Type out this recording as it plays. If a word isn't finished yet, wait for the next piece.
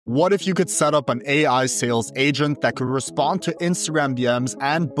What if you could set up an AI sales agent that could respond to Instagram DMs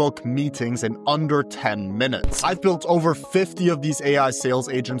and book meetings in under 10 minutes? I've built over 50 of these AI sales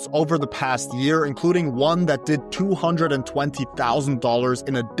agents over the past year, including one that did $220,000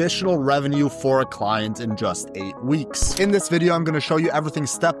 in additional revenue for a client in just 8 weeks. In this video, I'm going to show you everything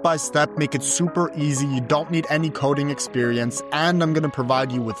step by step, make it super easy. You don't need any coding experience, and I'm going to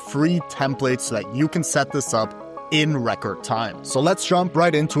provide you with free templates so that you can set this up in record time. So let's jump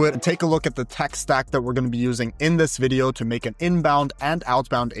right into it and take a look at the tech stack that we're going to be using in this video to make an inbound and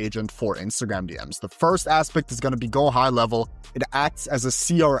outbound agent for Instagram DMs. The first aspect is going to be Go High Level. It acts as a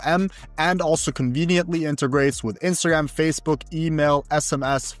CRM and also conveniently integrates with Instagram, Facebook, email,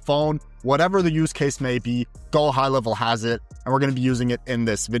 SMS, phone, whatever the use case may be. Go High Level has it, and we're going to be using it in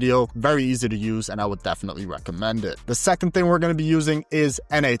this video. Very easy to use, and I would definitely recommend it. The second thing we're going to be using is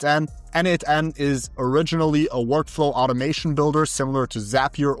N8N. N8N is originally a workflow automation builder similar to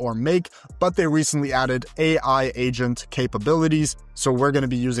Zapier or Make, but they recently added AI agent capabilities. So we're going to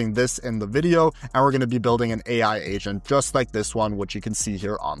be using this in the video, and we're going to be building an AI agent just like this one, which you can see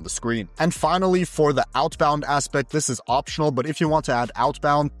here on the screen. And finally, for the outbound aspect, this is optional, but if you want to add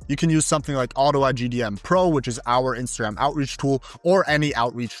outbound, you can use something like AutoIGDM Pro, which is our Instagram outreach tool, or any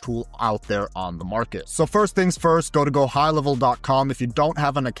outreach tool out there on the market. So first things first, go to gohighlevel.com. If you don't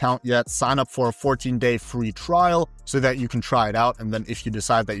have an account yet, sign up for a 14-day free trial so that you can try it out. And then if you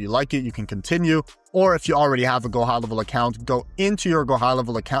decide that you like it, you can continue. Or if you already have a Go High Level account, go into your Go High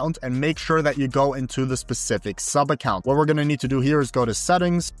Level account and make sure that you go into the specific sub-account. What we're going to need to do here is go to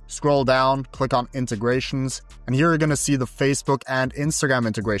Settings, scroll down, click on Integrations, and here you're going to see the Facebook and Instagram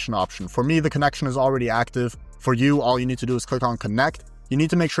integration option. For me, the connection is already active. For you, all you need to do is click on Connect. You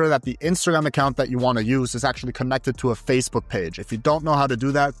need to make sure that the Instagram account that you want to use is actually connected to a Facebook page. If you don't know how to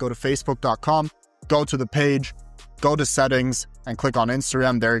do that, go to facebook.com, go to the page, go to Settings, and click on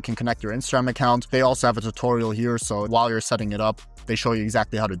Instagram. There you can connect your Instagram account. They also have a tutorial here, so while you're setting it up, they show you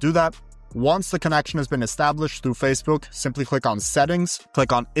exactly how to do that. Once the connection has been established through Facebook, simply click on Settings,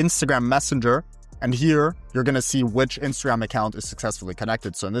 click on Instagram Messenger, and here you're going to see which Instagram account is successfully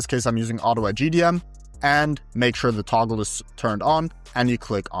connected. So in this case, I'm using AutoIGDM, and make sure the toggle is turned on, and you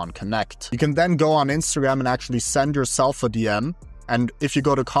click on Connect. You can then go on Instagram and actually send yourself a DM, and if you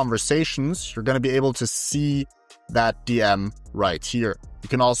go to Conversations, you're going to be able to see that DM right here. You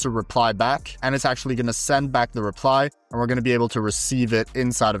can also reply back, and it's actually going to send back the reply, and we're going to be able to receive it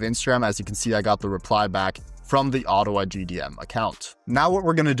inside of Instagram. As you can see, I got the reply back from the AutoIGDM account. Now what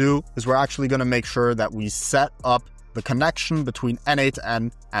we're going to do is we're actually going to make sure that we set up the connection between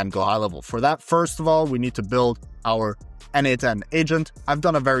N8N and Go High Level. For that, first of all, we need to build our N8N agent. I've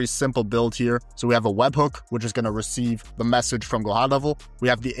done a very simple build here. So we have a webhook, which is going to receive the message from Go High Level. We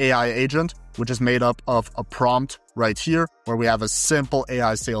have the AI agent, which is made up of a prompt right here, where we have a simple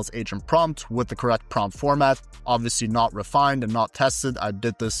AI sales agent prompt with the correct prompt format. Obviously not refined and not tested. I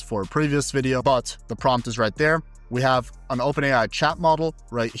did this for a previous video, but the prompt is right there. We have an OpenAI chat model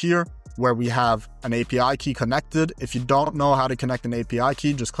right here, where we have an API key connected. If you don't know how to connect an API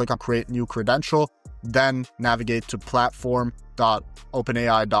key, just click on Create New Credential, then navigate to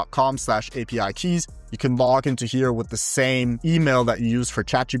platform.openai.com/API keys. You can log into here with the same email that you use for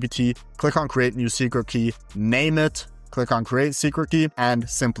ChatGPT. Click on Create New Secret Key, name it, click on Create Secret Key, and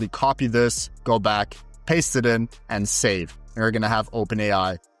simply copy this, go back, paste it in, and save. And you're going to have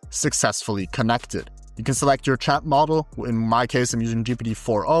OpenAI successfully connected. You can select your chat model. In my case, I'm using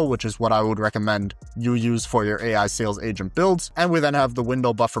GPT-4o, which is what I would recommend you use for your AI sales agent builds. And we then have the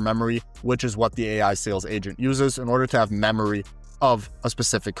window buffer memory, which is what the AI sales agent uses in order to have memory of a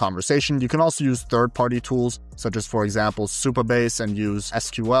specific conversation. You can also use third-party tools, such as, for example, Supabase, and use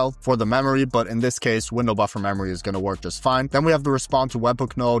SQL for the memory, but in this case, window buffer memory is going to work just fine. Then we have the respond to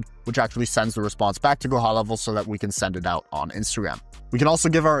webhook node, which actually sends the response back to Go High Level so that we can send it out on Instagram. We can also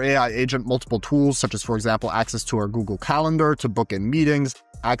give our AI agent multiple tools, such as, for example, access to our Google Calendar to book in meetings,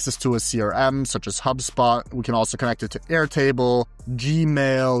 access to a CRM, such as HubSpot. We can also connect it to Airtable,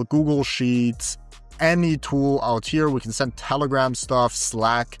 Gmail, Google Sheets, any tool out here. We can send Telegram stuff,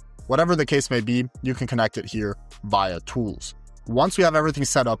 Slack, whatever the case may be, you can connect it here via tools. Once we have everything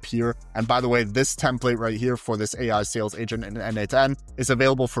set up here, and by the way, this template right here for this AI sales agent in N8N is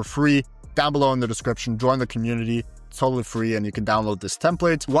available for free down below in the description. Join the community, it's totally free, and you can download this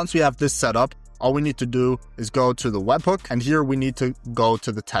template. Once we have this set up, all we need to do is go to the webhook, and here we need to go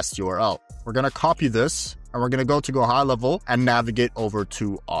to the test URL. We're going to copy this, and we're going to go to Go High Level and navigate over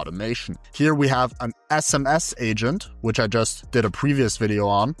to automation. Here we have an SMS agent, which I just did a previous video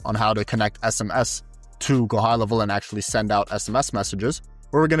on how to connect SMS to Go High Level and actually send out SMS messages.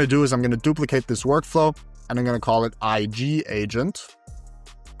 What we're going to do is I'm going to duplicate this workflow, and I'm going to call it IG agent.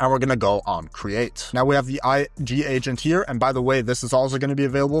 and we're going to go on create. Now we have the IG agent here. And by the way, this is also going to be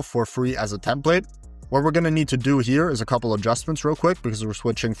available for free as a template. What we're going to need to do here is a couple adjustments real quick because we're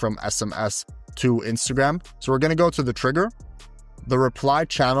switching from SMS to Instagram. So we're going to go to the trigger. The reply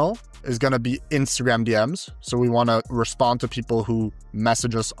channel is going to be Instagram DMs. So we want to respond to people who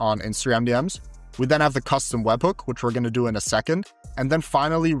message us on Instagram DMs. We then have the custom webhook, which we're going to do in a second. And then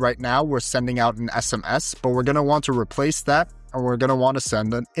finally, right now, we're sending out an SMS, but we're going to want to replace that. And we're going to want to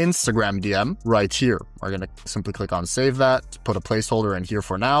send an Instagram DM right here. We're going to simply click on save that, put a placeholder in here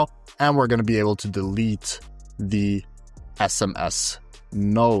for now. And we're going to be able to delete the SMS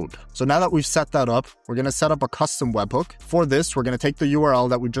node. So now that we've set that up, we're going to set up a custom webhook. For this, we're going to take the URL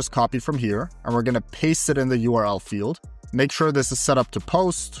that we just copied from here, and we're going to paste it in the URL field. Make sure this is set up to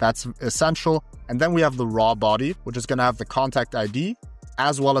post. That's essential. And then we have the raw body, which is going to have the contact ID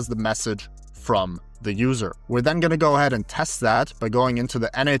as well as the message from the user. We're then going to go ahead and test that by going into the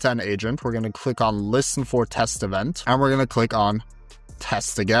N8N agent. We're going to click on listen for test event, and we're going to click on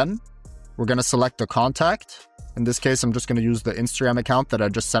test again. We're going to select the contact. In this case, I'm just going to use the Instagram account that I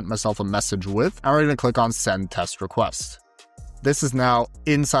just sent myself a message with. And we're going to click on send test request. This is now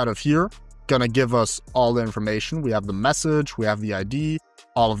inside of here, going to give us all the information. We have the message, we have the ID,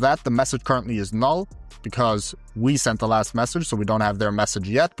 all of that. The message currently is null because we sent the last message, so we don't have their message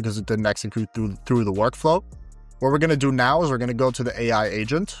yet because it didn't execute through the workflow. What we're going to do now is we're going to go to the AI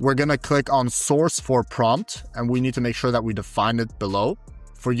agent. We're going to click on source for prompt, and we need to make sure that we define it below.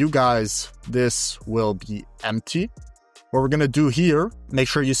 For you guys, this will be empty. What we're going to do here, make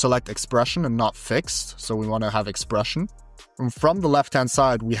sure you select expression and not fixed. So we want to have expression. And from the left-hand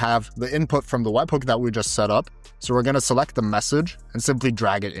side, we have the input from the webhook that we just set up. So we're going to select the message and simply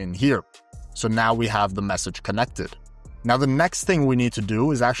drag it in here. So now we have the message connected. Now the next thing we need to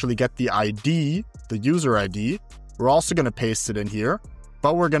do is actually get the ID, the user ID. We're also going to paste it in here,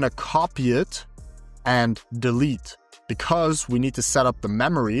 but we're going to copy it and delete, because we need to set up the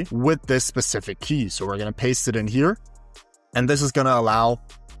memory with this specific key. So we're going to paste it in here. And this is going to allow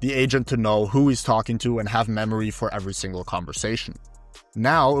the agent to know who he's talking to and have memory for every single conversation.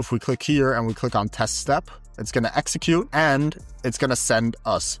 Now, if we click here and we click on test step, it's going to execute and it's going to send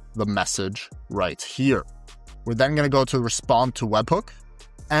us the message right here. We're then going to go to respond to webhook,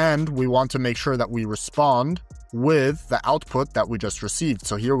 and we want to make sure that we respond with the output that we just received.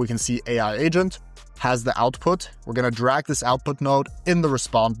 So here we can see AI agent has the output. We're going to drag this output node in the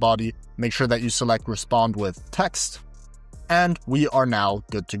respond body. Make sure that you select respond with text. And we are now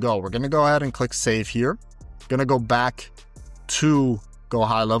good to go. We're going to go ahead and click save here. Going to go back to go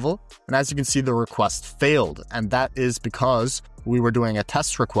high level. And as you can see, the request failed. And that is because we were doing a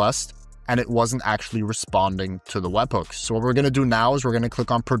test request and it wasn't actually responding to the webhook. So what we're going to do now is we're going to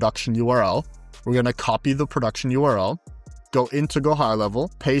click on production URL. We're going to copy the production URL. Go into go high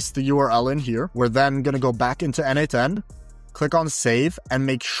level, paste the URL in here. We're then going to go back into N8N, click on save, and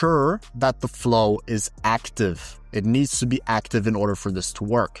make sure that the flow is active. It needs to be active in order for this to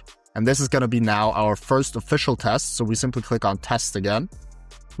work. And this is going to be now our first official test. So we simply click on test again.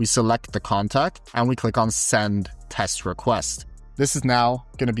 We select the contact and we click on send test request. This is now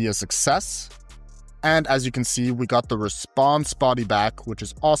going to be a success. And as you can see, we got the response body back, which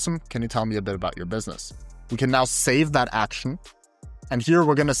is awesome. Can you tell me a bit about your business? We can now save that action. And here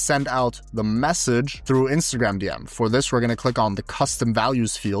we're going to send out the message through Instagram DM. For this, we're going to click on the custom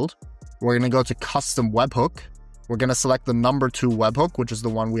values field. We're going to go to custom webhook. We're going to select the number 2 webhook, which is the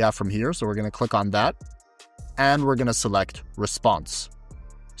one we have from here. So we're going to click on that. And we're going to select response.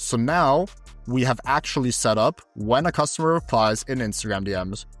 So now we have actually set up when a customer replies in Instagram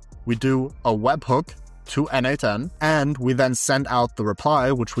DMs, we do a webhook to N8N, and we then send out the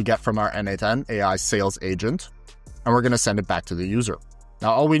reply, which we get from our N8N AI sales agent, and we're going to send it back to the user.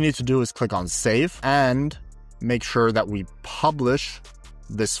 Now, all we need to do is click on save and make sure that we publish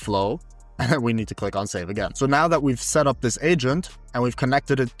this flow, and then we need to click on save again. So now that we've set up this agent and we've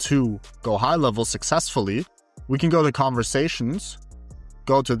connected it to Go High Level successfully, we can go to conversations,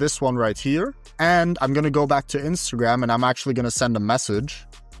 go to this one right here, and I'm going to go back to Instagram and I'm actually going to send a message.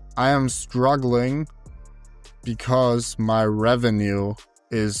 I am struggling because my revenue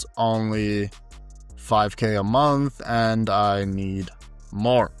is only 5K a month and I need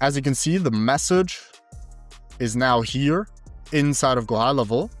more. As you can see, the message is now here inside of Go High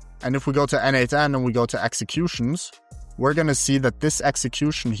Level. And if we go to N8N and we go to executions, we're going to see that this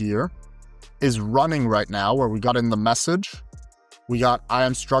execution here is running right now, where we got in the message. We got, I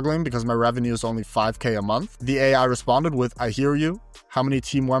am struggling because my revenue is only 5K a month. The AI responded with, I hear you. How many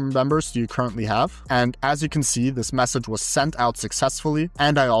team members do you currently have? And as you can see, this message was sent out successfully,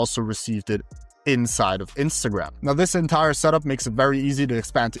 and I also received it inside of Instagram. Now, this entire setup makes it very easy to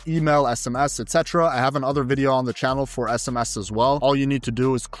expand to email, SMS, etc. I have another video on the channel for SMS as well. All you need to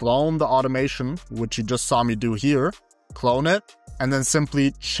do is clone the automation, which you just saw me do here, clone it, and then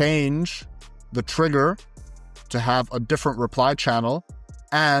simply change the trigger to have a different reply channel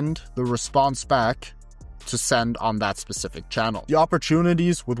and the response back to send on that specific channel. The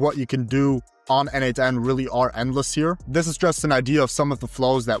opportunities with what you can do on N8N really are endless here. This is just an idea of some of the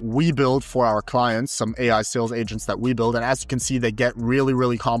flows that we build for our clients, some AI sales agents that we build. And as you can see, they get really,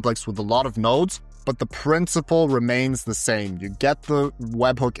 really complex with a lot of nodes, but the principle remains the same. You get the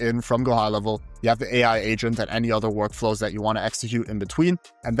webhook in from Go High Level, you have the AI agent and any other workflows that you want to execute in between,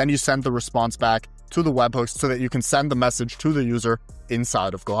 and then you send the response back to the webhooks so that you can send the message to the user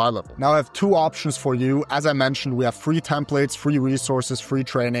inside of Go High Level. Now I have two options for you. As I mentioned, we have free templates, free resources, free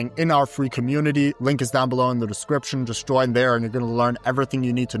training in our free community. Link is down below in the description. Just join there and you're going to learn everything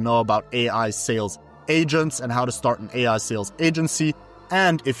you need to know about AI sales agents and how to start an AI sales agency.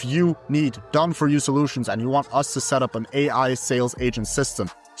 And if you need done-for-you solutions and you want us to set up an AI sales agent system,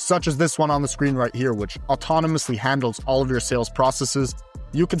 such as this one on the screen right here, which autonomously handles all of your sales processes,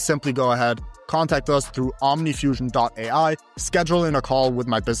 you can simply go ahead, contact us through omnifusion.ai, schedule in a call with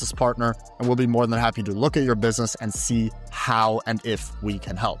my business partner, and we'll be more than happy to look at your business and see how and if we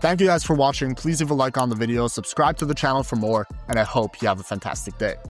can help. Thank you guys for watching. Please leave a like on the video, subscribe to the channel for more, and I hope you have a fantastic day.